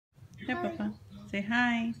Hey, Papa. Say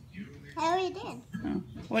hi. I already did. Oh.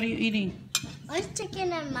 What are you eating? Orange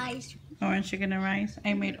chicken and rice. Orange chicken and rice.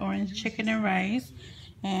 I made orange chicken and rice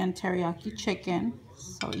and teriyaki chicken.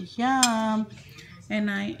 So yum.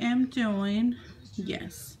 And I am doing,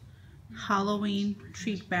 yes, Halloween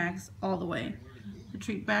treat bags all the way. The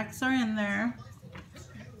treat bags are in there.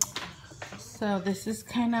 So this is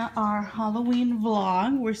kind of our Halloween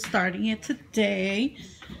vlog. We're starting it today.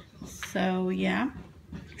 So yeah,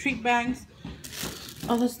 treat bags,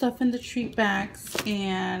 all the stuff in the treat bags,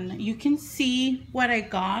 and you can see what I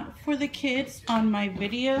got for the kids on my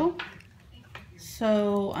video.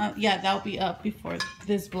 So yeah, that'll be up before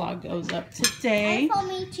this vlog goes up today. And for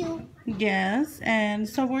me too. Yes, and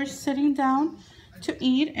so we're sitting down to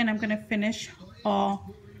eat, and I'm gonna finish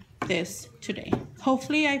all this today.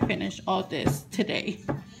 Hopefully I finish all this today.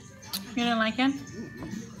 You didn't like it?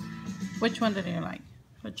 Which one did you like?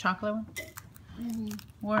 The chocolate one?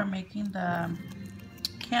 We're making the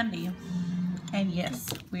candy, and yes,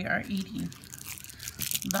 we are eating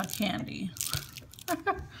the candy.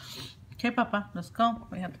 Okay, Papa, let's go.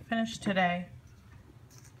 We have to finish today.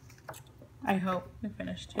 I hope we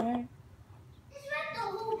finish today.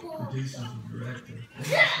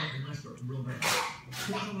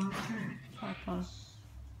 Papa,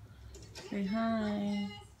 say hi.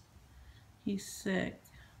 He's sick.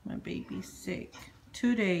 My baby's sick.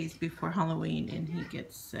 2 days before Halloween and he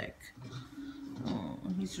gets sick. Oh,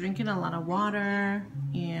 he's drinking a lot of water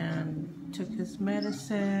and took his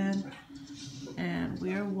medicine. And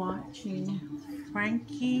we're watching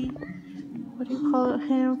Frankie. What do you call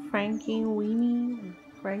him? Frankie Weenie?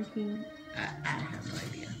 Frankie? I have no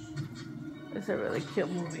idea. It's a really cute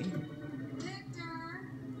movie.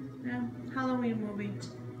 Yeah, Halloween movie.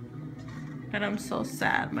 And I'm so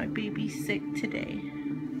sad. My baby's sick today.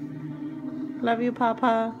 Love you,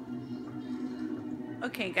 Papa.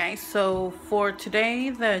 Okay, guys. So for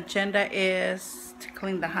today, the agenda is to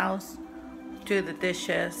clean the house, do the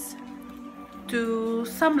dishes, do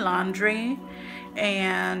some laundry,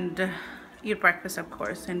 and eat breakfast, of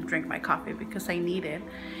course, and drink my coffee because I need it.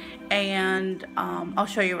 And I'll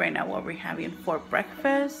show you right now what we're having for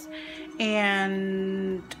breakfast.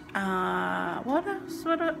 And what else?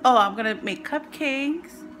 Oh, I'm gonna make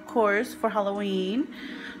cupcakes, of course, for Halloween.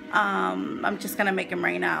 I'm just gonna make them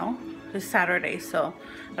right now. It's Saturday, so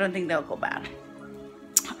I don't think they'll go bad.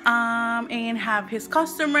 And have his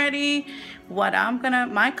costume ready,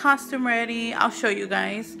 my costume ready. I'll show you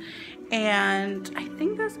guys, and I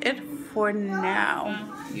think that's it for now.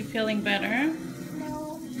 You feeling better?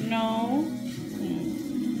 No.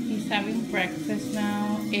 He's having breakfast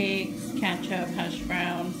now: eggs, ketchup, hash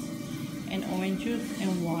browns, and orange juice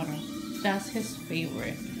and water. That's his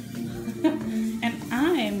favorite. And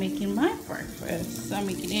I am making my breakfast. I'm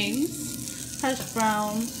making eggs, hash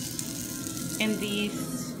browns, and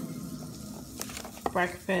these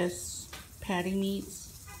breakfast patty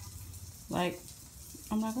meats. Like,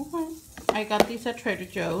 I'm like, okay. I got these at Trader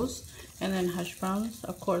Joe's, and then hash browns,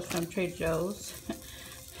 of course, from Trader Joe's,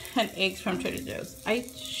 and eggs from Trader Joe's. I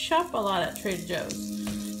shop a lot at Trader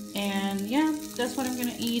Joe's, and yeah, that's what I'm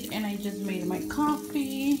gonna eat. And I just made my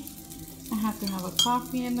coffee. I have to have a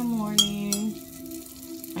coffee in the morning.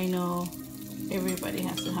 I know everybody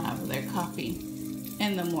has to have their coffee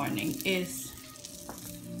in the morning. It's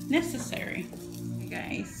necessary.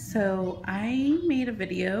 Guys, so I made a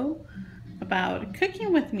video about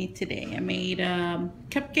cooking with me today. I made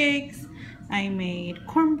cupcakes, I made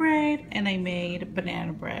cornbread, and I made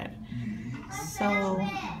banana bread. So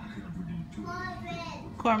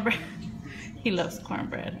cornbread, he loves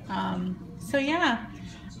cornbread. So yeah,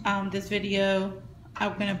 this video,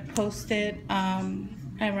 I'm gonna post it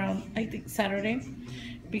around, I think, Saturday,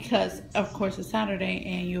 because of course it's Saturday,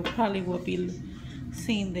 and you probably will be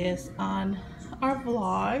seeing this on our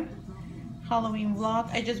vlog, Halloween vlog.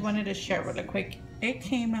 I just wanted to share really quick. It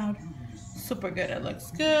came out super good. It looks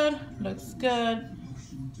good, looks good,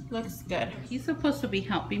 looks good. He's supposed to be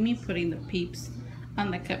helping me putting the peeps on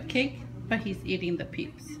the cupcake, but he's eating the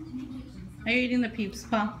peeps. Are you eating the peeps,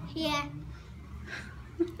 Pa? Yeah.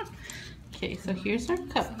 Okay, so here's our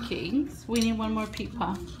cupcakes. We need one more peep,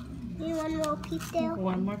 Pa. You want more peep there?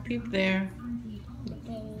 One more peep there.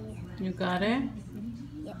 Okay. You got it?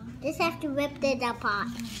 Yep. Just have to rip it apart.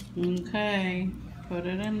 Okay, put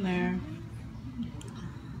it in there.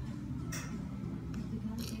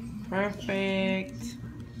 Perfect.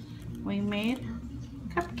 We made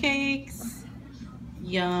cupcakes.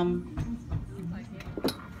 Yum.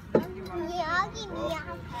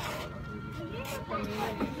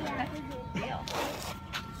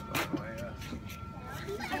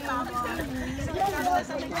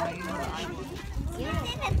 You're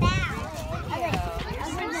in the back.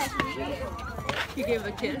 You gave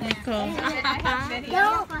a kiss. So,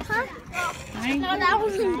 No, huh? No, that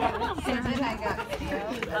wasn't. I got video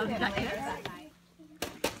of that kiss.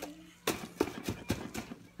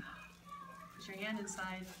 Put your hand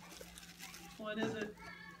inside. What is it?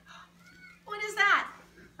 What is that?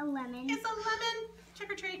 A lemon. It's a lemon.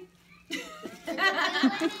 Trick or treat.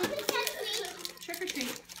 Trick or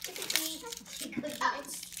treat.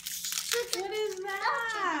 What is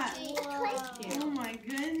that? Oh my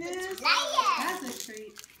goodness. That's a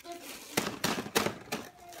treat.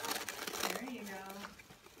 There you go.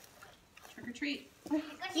 Trick or treat.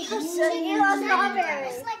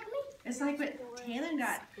 It's like what Taylor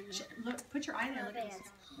got. Look, put your eye there. Look at this.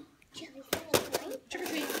 Trick or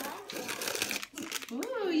treat.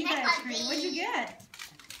 Ooh, you got a treat. What'd you get?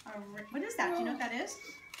 What is that? Do you know what that is?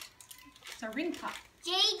 It's a ring pop.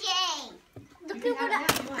 JJ. You Look can at what have that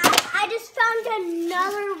if you want. I just found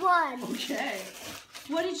another one. Okay.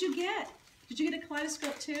 What did you get? Did you get a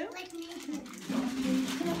kaleidoscope too? Like me.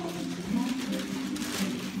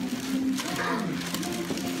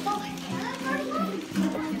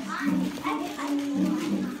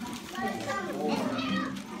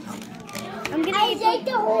 I'm gonna take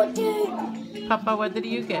the whole thing. Papa, what did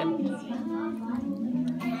you get?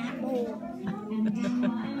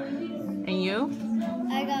 And you?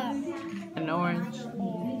 I got An orange.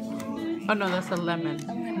 Oh no, that's a lemon.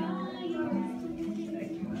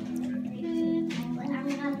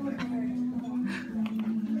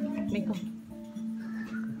 Nico.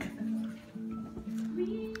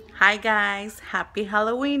 Hi guys, happy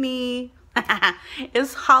Halloweeny.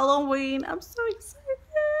 It's Halloween. I'm so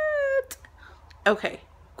excited. Okay,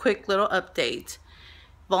 quick little update.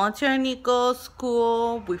 Volunteer Nico's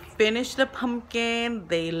school, we finished the pumpkin.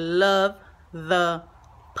 They love the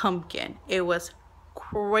pumpkin. It was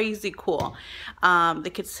crazy cool.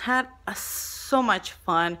 The kids had so much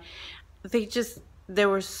fun. They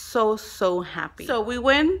were so happy. So we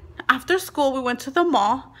went after school. We went to the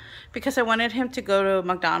mall because I wanted him to go to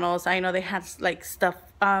McDonald's. I know they had like stuff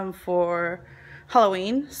for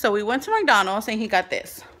Halloween. So we went to McDonald's and he got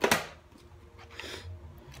this.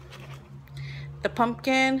 The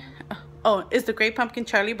pumpkin, oh, it's the Great Pumpkin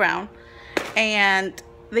Charlie Brown. And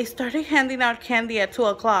they started handing out candy at 2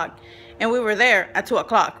 o'clock. And we were there at 2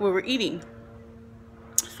 o'clock. We were eating.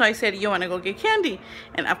 So I said, you want to go get candy?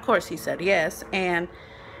 And of course he said yes. And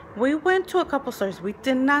we went to a couple stores. We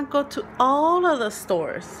did not go to all of the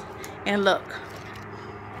stores. And look,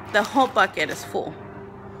 the whole bucket is full.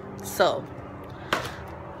 So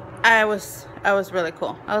I was really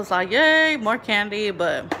cool. I was like, yay, more candy.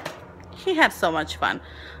 But he had so much fun.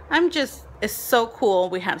 It's so cool.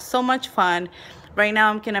 We had so much fun. Right now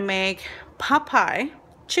I'm gonna make pot pie,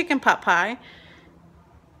 chicken pot pie.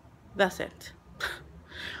 That's it.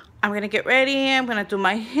 I'm gonna get ready. I'm gonna do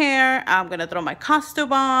my hair. I'm gonna throw my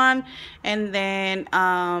costume on. And then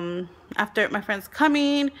after my friend's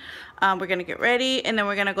coming, we're gonna get ready. And then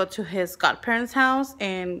we're gonna go to his godparents' house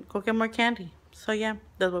and go get more candy. So yeah,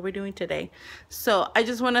 that's what we're doing today. So I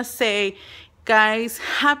just wanna say, guys,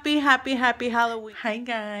 happy Halloween. Hi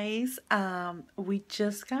guys, we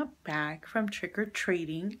just got back from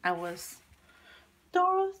trick-or-treating. I was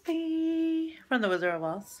Dorothy from The Wizard of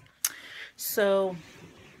Oz. So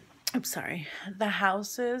I'm sorry, the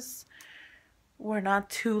houses were not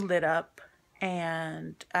too lit up,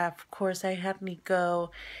 and of course I had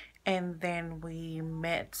Nico, and then we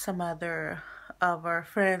met some other of our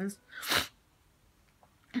friends,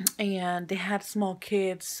 and they had small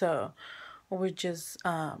kids, so we just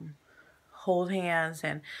hold hands,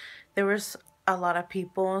 and there was a lot of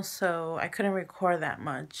people, so I couldn't record that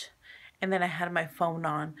much. And then I had my phone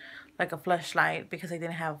on like a flashlight because I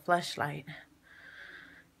didn't have a flashlight.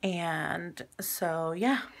 And so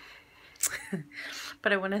yeah.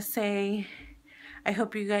 But I want to say, I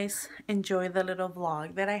hope you guys enjoy the little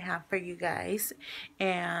vlog that I have for you guys.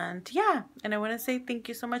 And yeah, and I want to say thank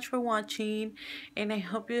you so much for watching, and I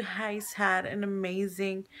hope you guys had an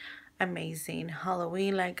amazing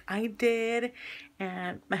Halloween like I did.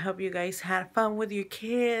 And I hope you guys had fun with your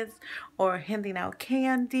kids, or handing out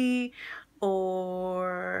candy,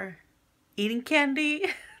 or eating candy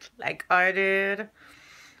like I did.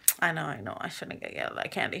 I know I shouldn't get yelled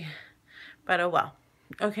at candy, but oh well.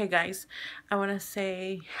 Okay guys, I want to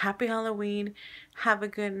say happy Halloween, have a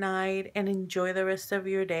good night, and enjoy the rest of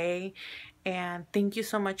your day. And thank you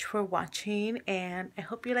so much for watching, and I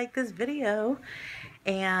hope you like this video.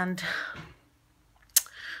 And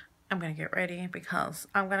I'm gonna get ready because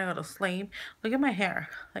I'm gonna go to sleep. Look at my hair.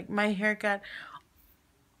 Like, my hair got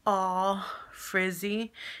all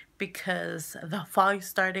frizzy because the fog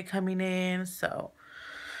started coming in. So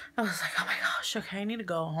I was like, oh my gosh, okay, I need to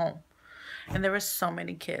go home. And there were so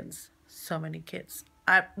many kids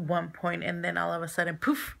at one point, and then all of a sudden,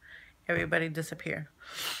 poof, everybody disappeared.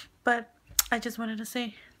 But I just wanted to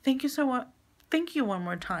say thank you so much. Thank you one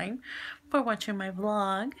more time for watching my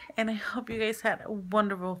vlog, and I hope you guys had a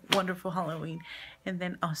wonderful, wonderful Halloween. And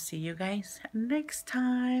then I'll see you guys next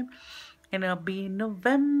time, and it'll be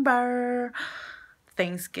November,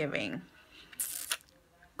 Thanksgiving,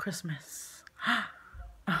 Christmas.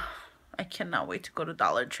 I cannot wait to go to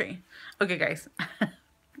Dollar Tree. Okay, guys, I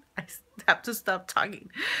have to stop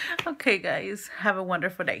talking. Okay, guys, have a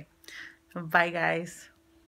wonderful day. Bye, guys.